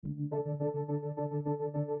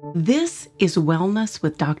This is Wellness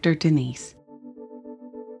with Dr. Denise,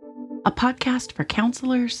 a podcast for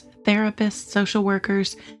counselors, therapists, social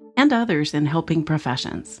workers, and others in helping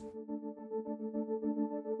professions.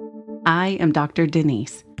 I am Dr.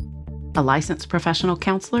 Denise, a licensed professional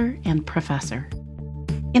counselor and professor.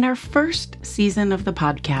 In our first season of the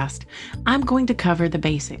podcast, I'm going to cover the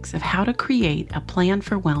basics of how to create a plan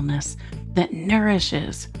for wellness that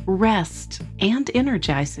nourishes, rests, and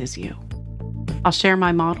energizes you. I'll share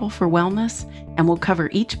my model for wellness, and we'll cover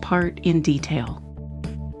each part in detail.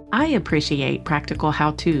 I appreciate practical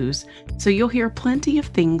how-tos, so you'll hear plenty of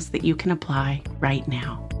things that you can apply right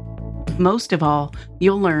now. Most of all,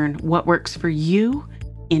 you'll learn what works for you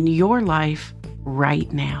in your life right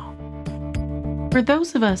now. For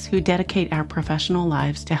those of us who dedicate our professional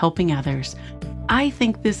lives to helping others, I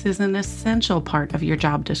think this is an essential part of your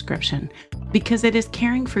job description because it is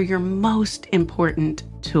caring for your most important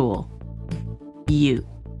tool, you.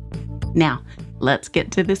 Now, let's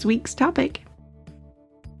get to this week's topic.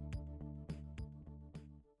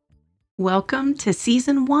 Welcome to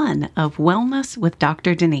Season 1 of Wellness with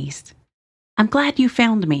Dr. Denise. I'm glad you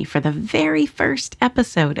found me for the very first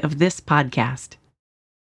episode of this podcast.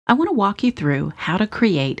 I want to walk you through how to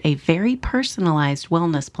create a very personalized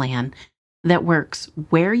wellness plan that works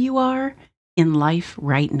where you are in life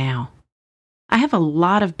right now. I have a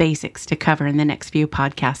lot of basics to cover in the next few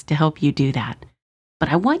podcasts to help you do that, but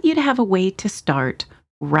I want you to have a way to start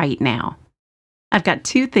right now. I've got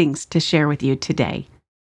two things to share with you today: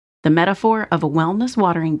 the metaphor of a wellness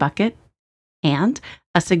watering bucket and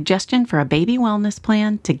a suggestion for a baby wellness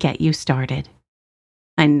plan to get you started.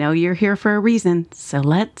 I know you're here for a reason, so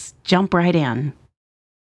let's jump right in.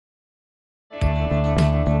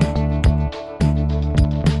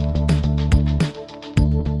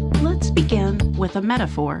 Let's begin with a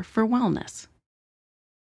metaphor for wellness.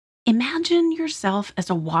 Imagine yourself as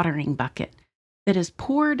a watering bucket that is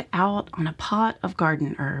poured out on a pot of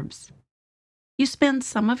garden herbs. You spend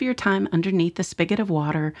some of your time underneath the spigot of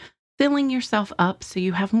water, filling yourself up so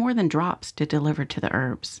you have more than drops to deliver to the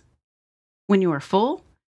herbs. When you are full,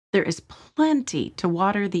 there is plenty to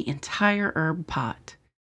water the entire herb pot.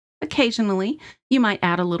 Occasionally, you might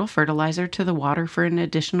add a little fertilizer to the water for an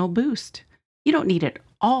additional boost. You don't need it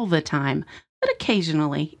all the time, but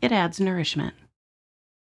occasionally it adds nourishment.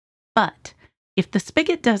 But if the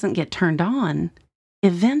spigot doesn't get turned on,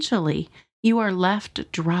 eventually you are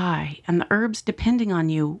left dry and the herbs depending on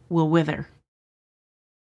you will wither.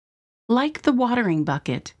 Like the watering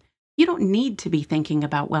bucket, you don't need to be thinking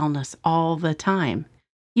about wellness all the time.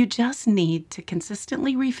 You just need to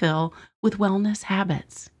consistently refill with wellness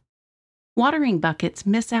habits. Watering buckets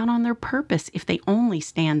miss out on their purpose if they only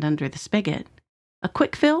stand under the spigot. A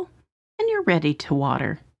quick fill, and you're ready to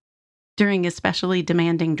water. During especially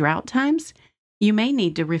demanding drought times, you may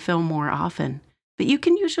need to refill more often, but you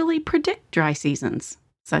can usually predict dry seasons,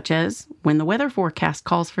 such as when the weather forecast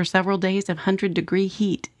calls for several days of 100-degree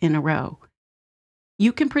heat in a row.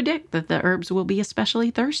 You can predict that the herbs will be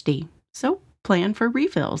especially thirsty, so plan for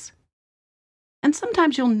refills. And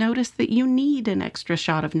sometimes you'll notice that you need an extra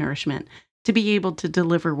shot of nourishment to be able to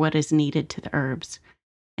deliver what is needed to the herbs,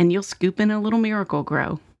 and you'll scoop in a little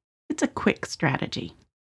Miracle-Gro. It's a quick strategy.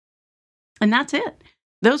 And that's it.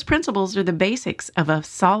 Those principles are the basics of a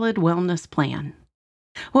solid wellness plan.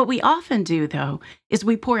 What we often do, though, is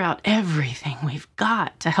we pour out everything we've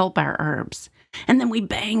got to help our herbs. And then we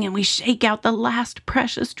bang and we shake out the last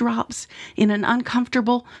precious drops in an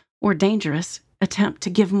uncomfortable or dangerous attempt to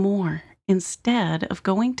give more instead of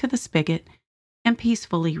going to the spigot and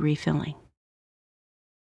peacefully refilling.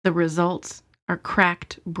 The results are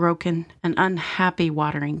cracked, broken, and unhappy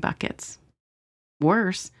watering buckets.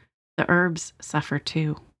 Worse, the herbs suffer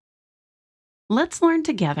too. Let's learn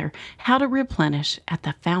together how to replenish at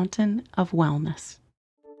the fountain of wellness.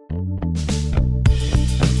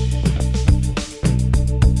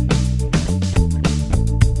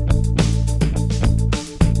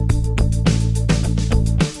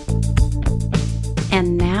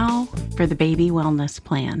 And now for the baby wellness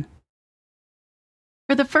plan.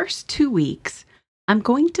 For the first 2 weeks, I'm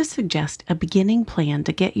going to suggest a beginning plan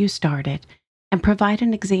to get you started and provide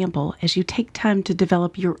an example as you take time to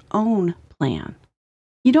develop your own plan.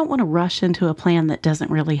 You don't want to rush into a plan that doesn't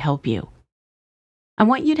really help you. I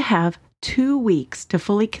want you to have 2 weeks to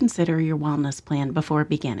fully consider your wellness plan before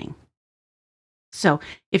beginning. So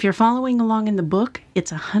if you're following along in the book,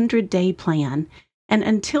 it's a 100-day plan, and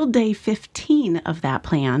until day 15 of that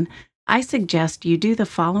plan, I suggest you do the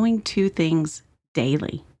following 2 things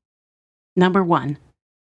daily. Number 1,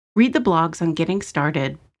 read the blogs on getting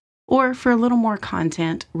started, or for a little more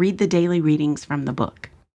content, read the daily readings from the book.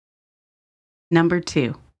 Number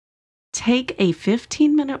 2, take a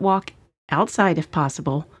 15-minute walk outside if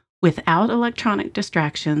possible without electronic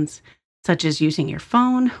distractions, such as using your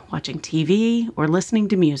phone, watching TV, or listening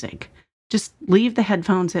to music. Just leave the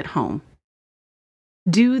headphones at home.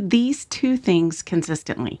 Do these 2 things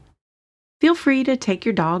consistently. Feel free to take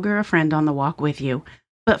your dog or a friend on the walk with you,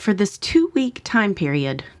 but for this 2-week time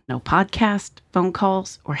period, no podcast, phone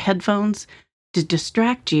calls, or headphones to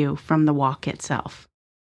distract you from the walk itself.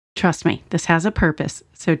 Trust me, this has a purpose,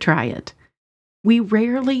 so try it. We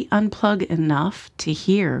rarely unplug enough to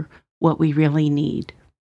hear what we really need.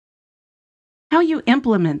 How you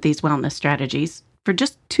implement these wellness strategies for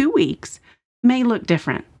just 2 weeks may look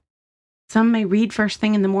different. Some may read first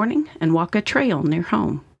thing in the morning and walk a trail near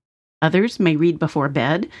home. Others may read before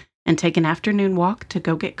bed and take an afternoon walk to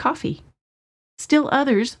go get coffee. Still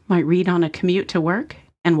others might read on a commute to work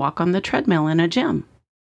and walk on the treadmill in a gym.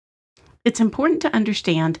 It's important to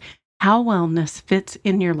understand how wellness fits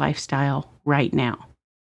in your lifestyle right now.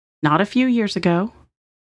 Not a few years ago,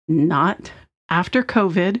 not after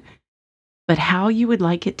COVID, but how you would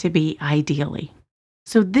like it to be ideally.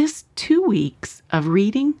 So this 2 weeks of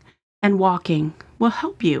reading and walking will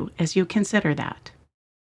help you as you consider that.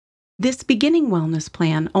 This beginning wellness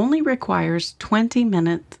plan only requires 20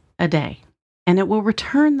 minutes a day, and it will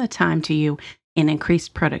return the time to you in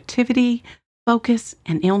increased productivity, focus,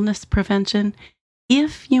 and illness prevention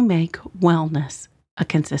if you make wellness a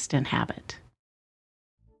consistent habit.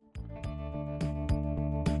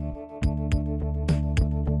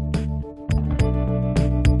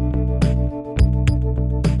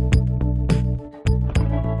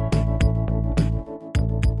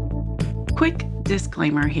 Quick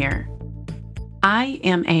disclaimer here. I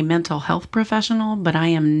am a mental health professional, but I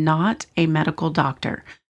am not a medical doctor.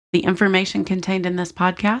 The information contained in this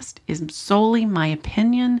podcast is solely my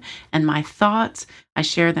opinion and my thoughts. I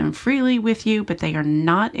share them freely with you, but they are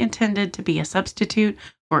not intended to be a substitute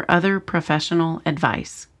for other professional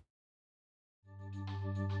advice.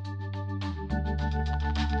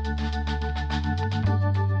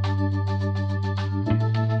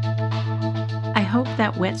 I hope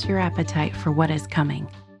that whets your appetite for what is coming.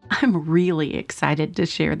 I'm really excited to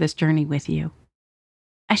share this journey with you.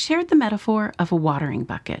 I shared the metaphor of a watering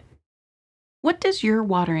bucket. What does your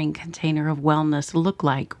watering container of wellness look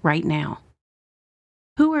like right now?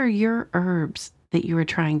 Who are your herbs that you are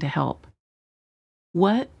trying to help?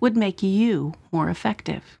 What would make you more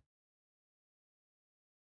effective?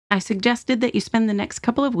 I suggested that you spend the next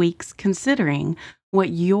couple of weeks considering what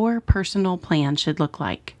your personal plan should look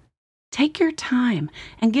like. Take your time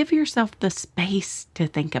and give yourself the space to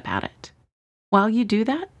think about it. While you do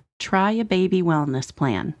that, try a baby wellness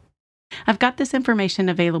plan. I've got this information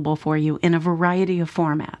available for you in a variety of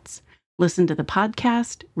formats. Listen to the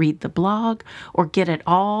podcast, read the blog, or get it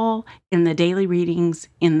all in the daily readings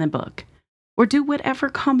in the book. Or do whatever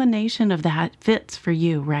combination of that fits for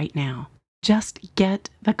you right now. Just get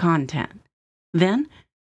the content. Then,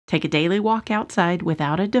 take a daily walk outside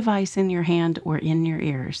without a device in your hand or in your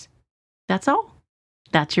ears. That's all.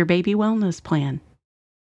 That's your baby wellness plan.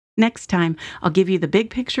 Next time, I'll give you the big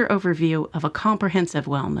picture overview of a comprehensive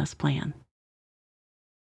wellness plan.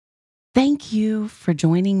 Thank you for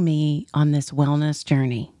joining me on this wellness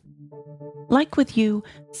journey. Like with you,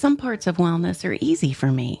 some parts of wellness are easy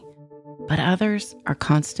for me, but others are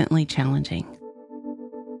constantly challenging.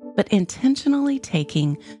 But intentionally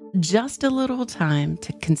taking just a little time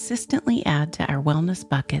to consistently add to our wellness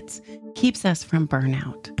buckets keeps us from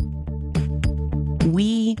burnout.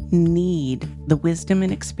 We need the wisdom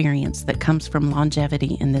and experience that comes from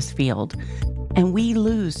longevity in this field, and we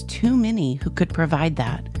lose too many who could provide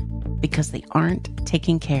that because they aren't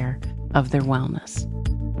taking care of their wellness.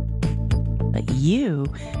 But you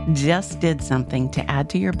just did something to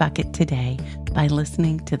add to your bucket today by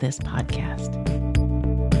listening to this podcast.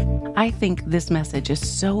 I think this message is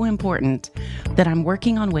so important that I'm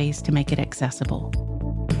working on ways to make it accessible.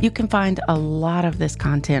 You can find a lot of this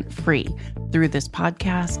content free through this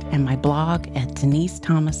podcast and my blog at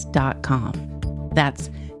DeniseThomas.com. That's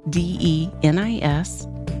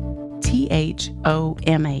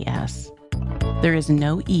DeniseThomas. There is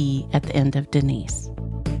no E at the end of Denise.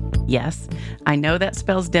 Yes, I know that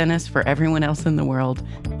spells Dennis for everyone else in the world,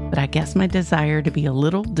 but I guess my desire to be a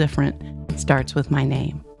little different starts with my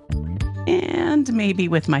name. And maybe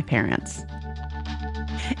with my parents.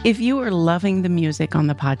 If you are loving the music on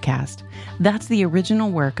the podcast, that's the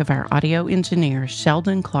original work of our audio engineer,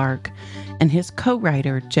 Sheldon Clark, and his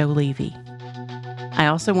co-writer, Joe Levy. I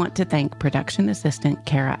also want to thank production assistant,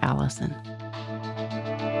 Kara Allison.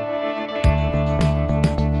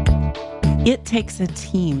 It takes a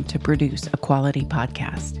team to produce a quality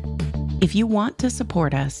podcast. If you want to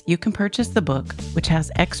support us, you can purchase the book, which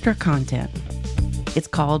has extra content. It's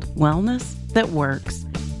called Wellness That Works: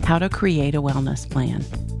 How to Create a Wellness Plan,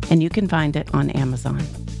 and you can find it on Amazon.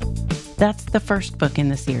 That's the first book in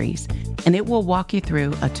the series, and it will walk you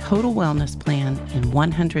through a total wellness plan in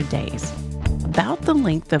 100 days, about the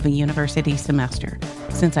length of a university semester,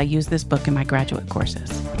 since I use this book in my graduate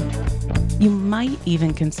courses. You might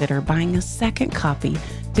even consider buying a second copy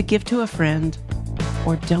to give to a friend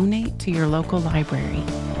or donate to your local library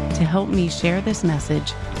to help me share this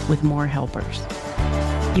message with more helpers.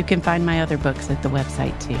 You can find my other books at the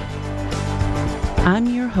website too. I'm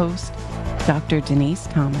your host, Dr. Denise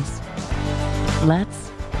Thomas.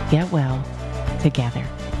 Let's get well together.